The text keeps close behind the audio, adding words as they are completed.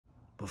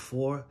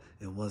Before,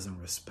 it wasn't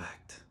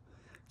respect.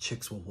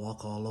 Chicks would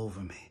walk all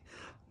over me.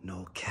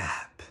 No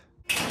cap.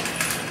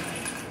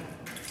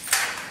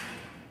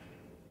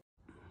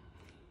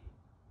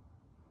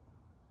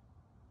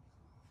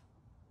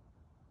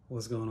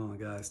 What's going on,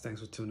 guys?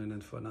 Thanks for tuning in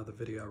for another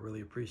video. I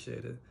really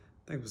appreciate it.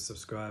 Thanks for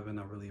subscribing.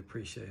 I really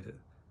appreciate it.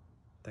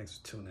 Thanks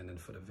for tuning in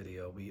for the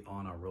video. We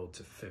on our road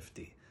to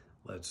 50.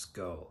 Let's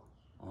go.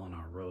 On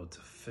our road to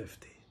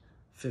 50.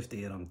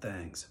 50 of them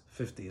things.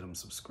 50 of them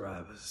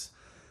subscribers.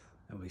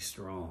 And we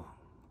strong.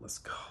 Let's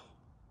go.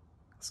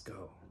 Let's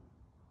go.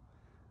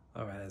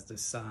 All right, as the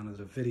sign of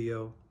the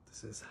video,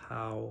 this is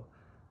how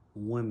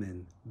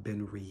women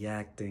been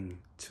reacting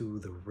to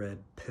the red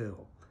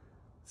pill.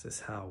 This is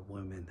how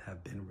women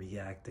have been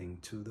reacting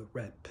to the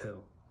red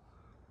pill.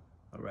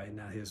 All right,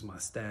 now here's my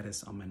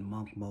status. I'm in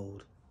monk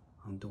mode.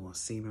 I'm doing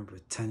semen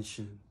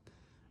retention,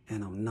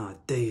 and I'm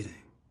not dating.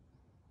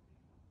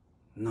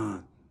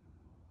 Not,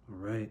 all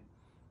right?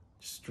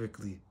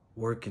 Strictly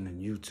working in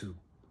YouTube,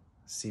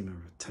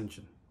 semen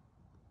retention.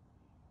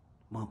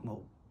 Monk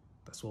mode,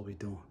 that's what we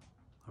doing,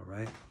 all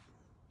right?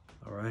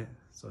 All right,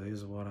 so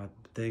here's what I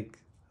think,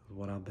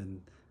 what I've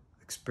been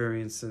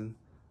experiencing,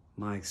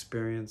 my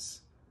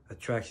experience.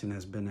 Attraction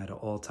has been at an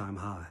all-time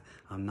high.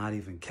 I'm not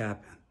even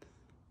capping.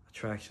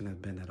 Attraction has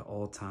been at an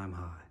all-time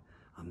high.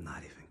 I'm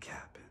not even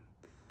capping.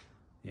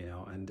 You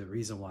know, and the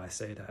reason why I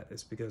say that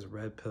is because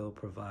red pill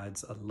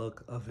provides a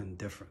look of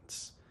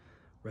indifference.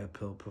 Red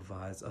pill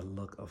provides a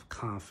look of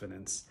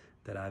confidence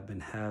that I've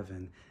been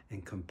having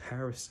in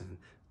comparison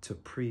to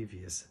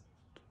previous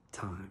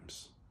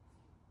times.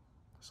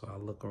 So I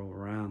look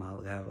around,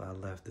 I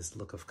left this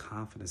look of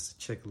confidence. The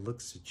chick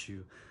looks at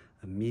you,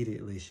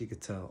 immediately she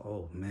could tell,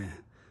 oh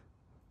man,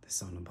 there's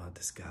something about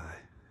this guy.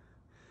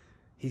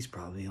 He's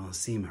probably on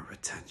semen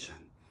retention.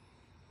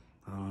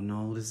 I don't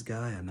know this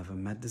guy. I never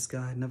met this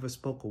guy. I never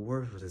spoke a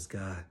word with this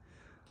guy.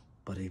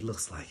 But he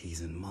looks like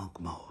he's in monk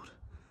mode.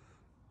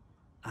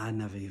 I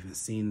never even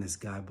seen this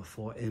guy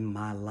before in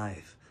my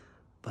life.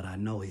 But I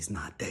know he's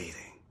not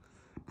dating.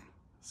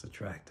 It's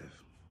attractive.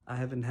 I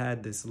haven't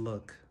had this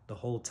look the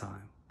whole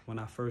time. When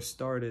I first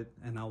started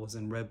and I was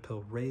in red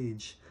pill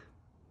rage,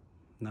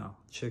 no,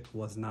 chick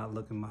was not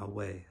looking my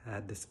way. I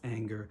had this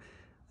anger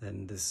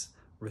and this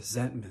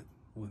resentment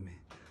with me.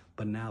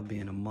 But now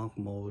being in monk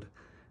mode,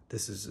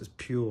 this is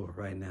pure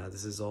right now.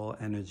 This is all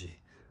energy.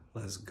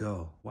 Let's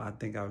go. Well, I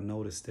think I've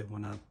noticed it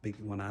when I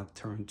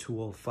turned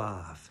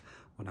 205.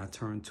 When I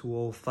turned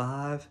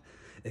 205,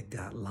 it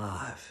got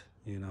live.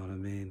 You know what I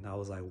mean? I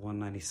was like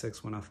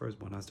 196 when I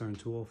turned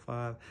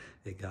 205,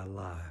 it got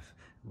live.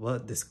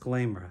 But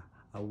disclaimer,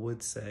 I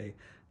would say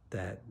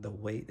that the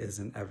weight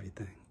isn't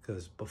everything.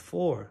 Because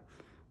before,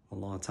 a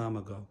long time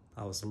ago,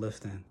 I was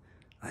lifting,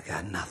 I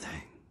got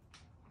nothing.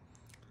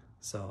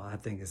 So I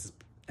think it's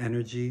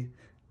energy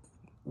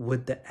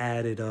with the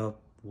added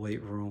up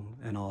weight room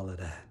and all of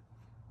that.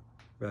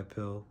 Red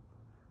pill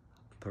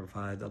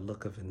provides a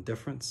look of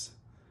indifference,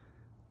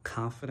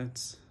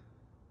 confidence,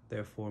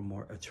 therefore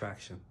more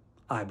attraction,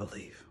 I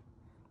believe.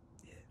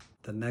 Yeah.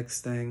 The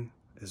next thing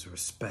is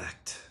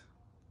respect.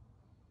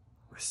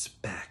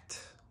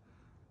 Respect.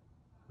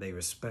 They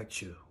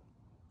respect you.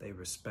 They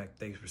respect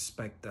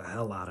the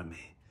hell out of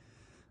me.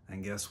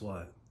 And guess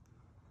what?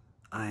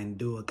 I ain't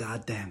do a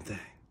goddamn thing.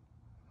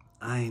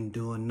 I ain't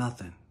doing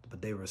nothing,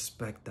 but they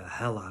respect the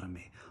hell out of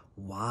me.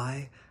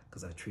 Why?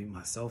 Because I treat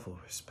myself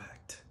with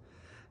respect.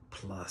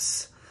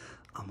 Plus,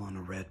 I'm on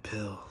a red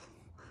pill.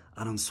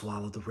 I done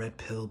swallowed the red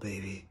pill,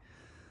 baby.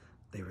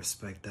 They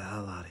respect the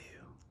hell out of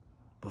you.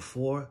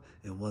 Before,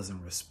 it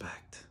wasn't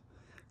respect.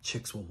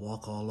 Chicks would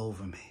walk all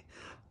over me.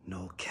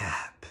 No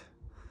cap.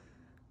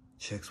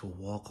 Chicks will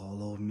walk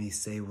all over me,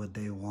 say what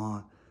they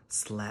want,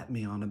 slap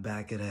me on the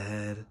back of the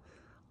head.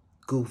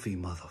 Goofy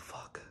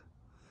motherfucker.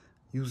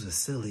 You's a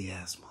silly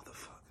ass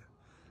motherfucker.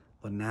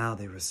 But now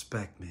they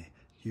respect me.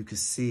 You can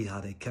see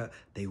how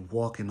they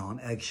walking on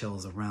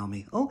eggshells around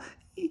me.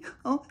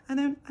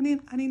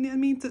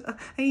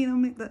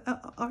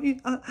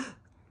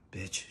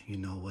 Bitch, you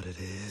know what it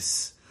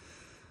is.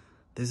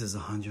 This is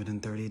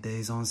 130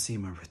 days on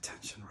semen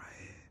retention right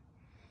here.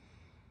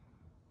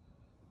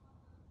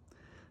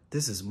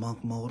 This is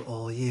monk mode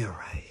all year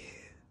right here.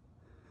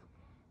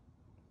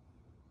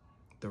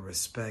 The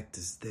respect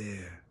is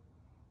there.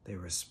 They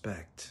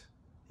respect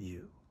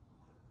you.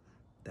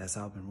 That's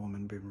how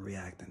women been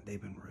reacting.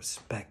 They've been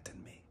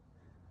respecting me.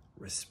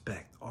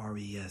 Respect,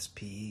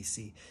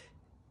 R-E-S-P-E-C.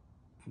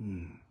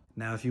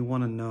 Now, if you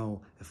want to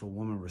know if a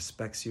woman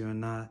respects you or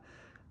not,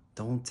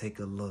 don't take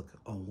a look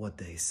on what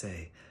they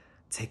say.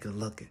 Take a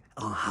look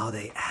on how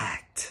they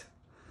act.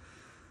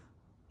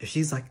 If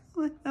she's like,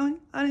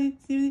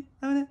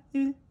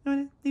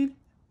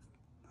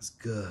 that's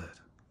good.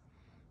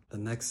 The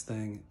next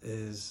thing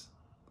is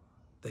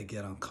they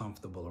get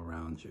uncomfortable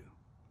around you.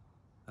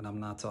 And I'm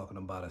not talking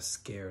about a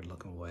scared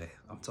looking way.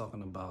 I'm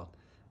talking about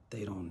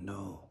they don't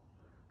know.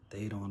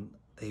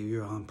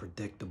 You're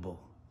unpredictable.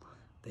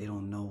 They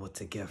don't know what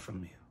to get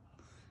from you.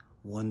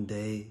 One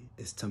day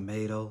is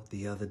tomato,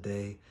 the other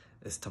day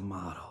is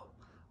tomato.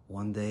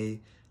 One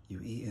day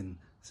you eating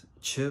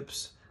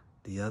chips.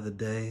 The other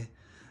day,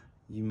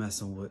 you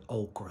messing with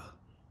okra.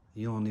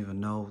 You don't even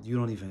know, you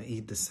don't even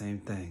eat the same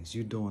things.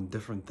 You doing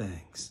different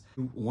things.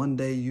 One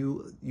day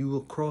you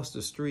across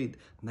the street,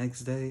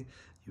 next day,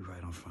 you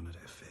right in front of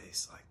their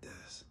face like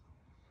this.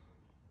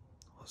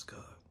 What's good?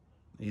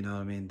 You know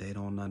what I mean? They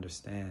don't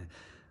understand.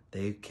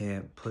 They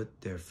can't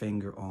put their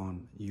finger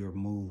on your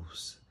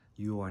moves.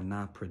 You are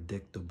not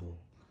predictable.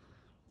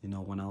 You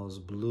know, when I was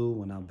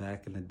blue,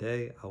 back in the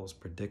day, I was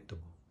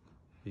predictable.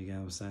 You get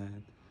what I'm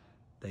saying?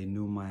 They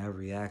knew my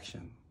every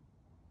action.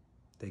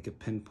 They could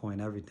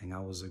pinpoint everything. I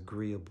was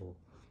agreeable.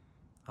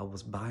 I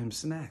was buying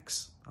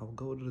snacks. I would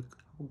go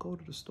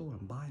to the store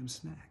and buy them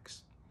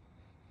snacks.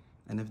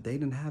 And if they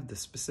didn't have the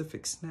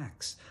specific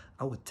snacks,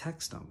 I would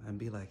text them and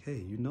be like, hey,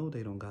 you know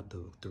they don't got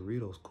the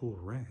Doritos Cool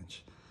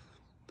Ranch.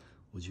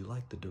 Would you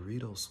like the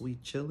Doritos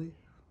Sweet Chili?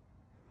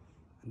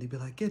 And they'd be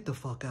like, get the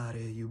fuck out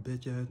of here, you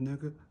bitch ass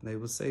nigga. And they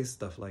would say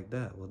stuff like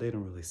that. Well, they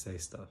don't really say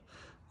stuff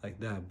like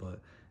that, but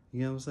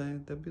you know what I'm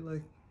saying? They'd be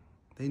like,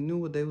 they knew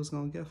what they was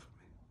gonna get from me.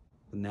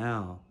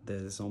 Now,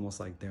 it's almost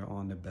like they're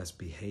on their best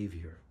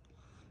behavior.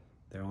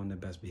 They're on their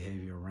best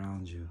behavior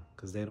around you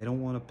because they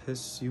don't want to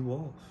piss you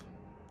off,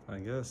 I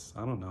guess.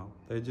 I don't know.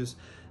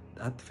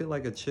 I feel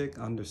like a chick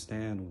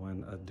understand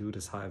when a dude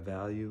is high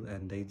value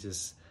and they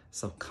just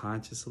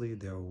subconsciously,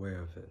 they're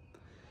aware of it.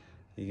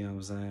 You know what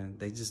I'm saying?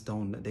 They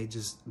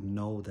just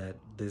know that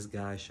this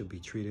guy should be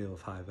treated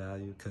with high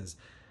value because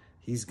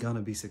he's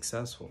gonna be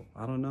successful.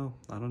 I don't know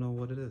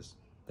what it is.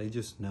 They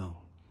just know.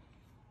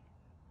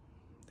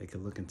 They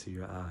could look into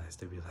your eyes.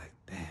 They'd be like,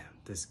 damn,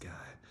 this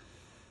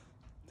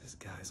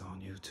guy's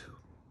on YouTube.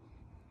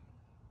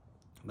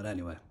 But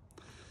anyway,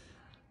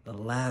 the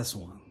last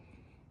one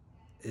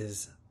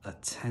is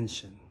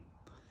attention.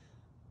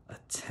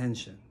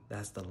 Attention,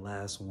 that's the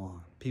last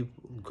one.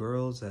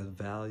 Girls that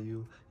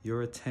value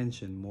your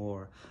attention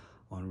more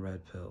on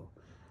Red Pill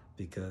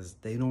because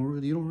you don't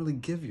really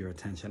give your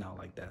attention out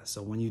like that.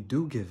 So when you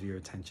do give your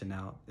attention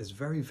out, it's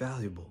very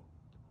valuable.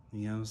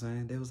 You know what I'm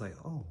saying? They was like,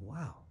 oh,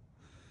 wow.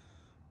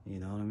 You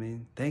know what I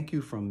mean? Thank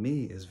you from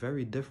me is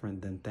very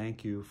different than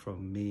thank you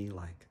from me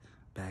like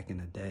back in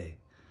the day.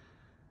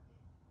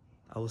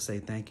 I would say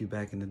thank you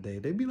back in the day.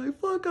 They'd be like,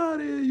 fuck out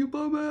of here, you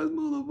bum ass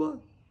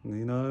motherfucker.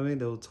 You know what I mean?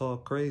 They'll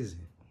talk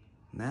crazy.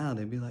 Now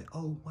they'd be like,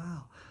 oh,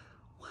 wow.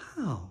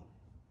 Wow.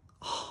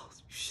 Oh,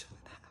 you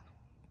shouldn't have.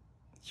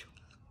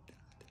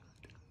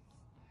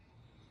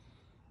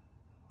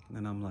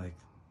 And I'm like,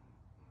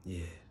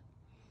 yeah.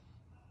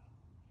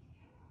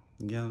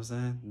 You know what I'm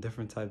saying?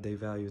 Different type they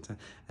value time.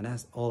 And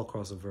that's all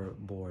across the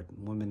board.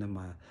 Women in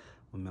my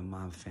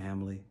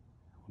family,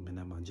 women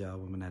at my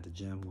job, women at the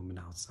gym, women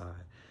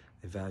outside.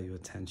 They value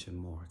attention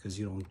more because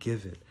you don't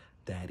give it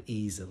that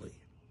easily.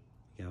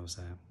 You know what I'm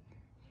saying?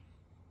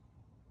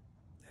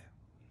 Yeah.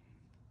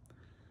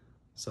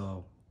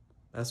 So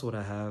that's what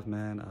I have,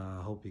 man.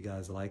 I hope you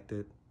guys liked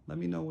it. Let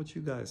me know what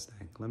you guys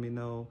think. Let me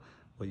know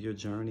what your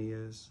journey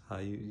is, how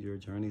your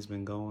journey's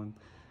been going.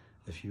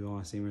 If you're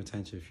on semen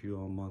retention, if you're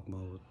on monk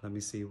mode, let me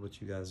see what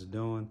you guys are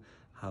doing.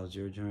 How's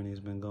your journey's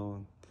been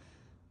going?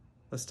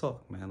 Let's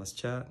talk, man. Let's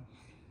chat.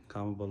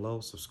 Comment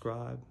below,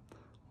 subscribe.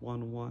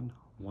 1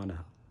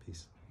 out.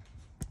 Peace.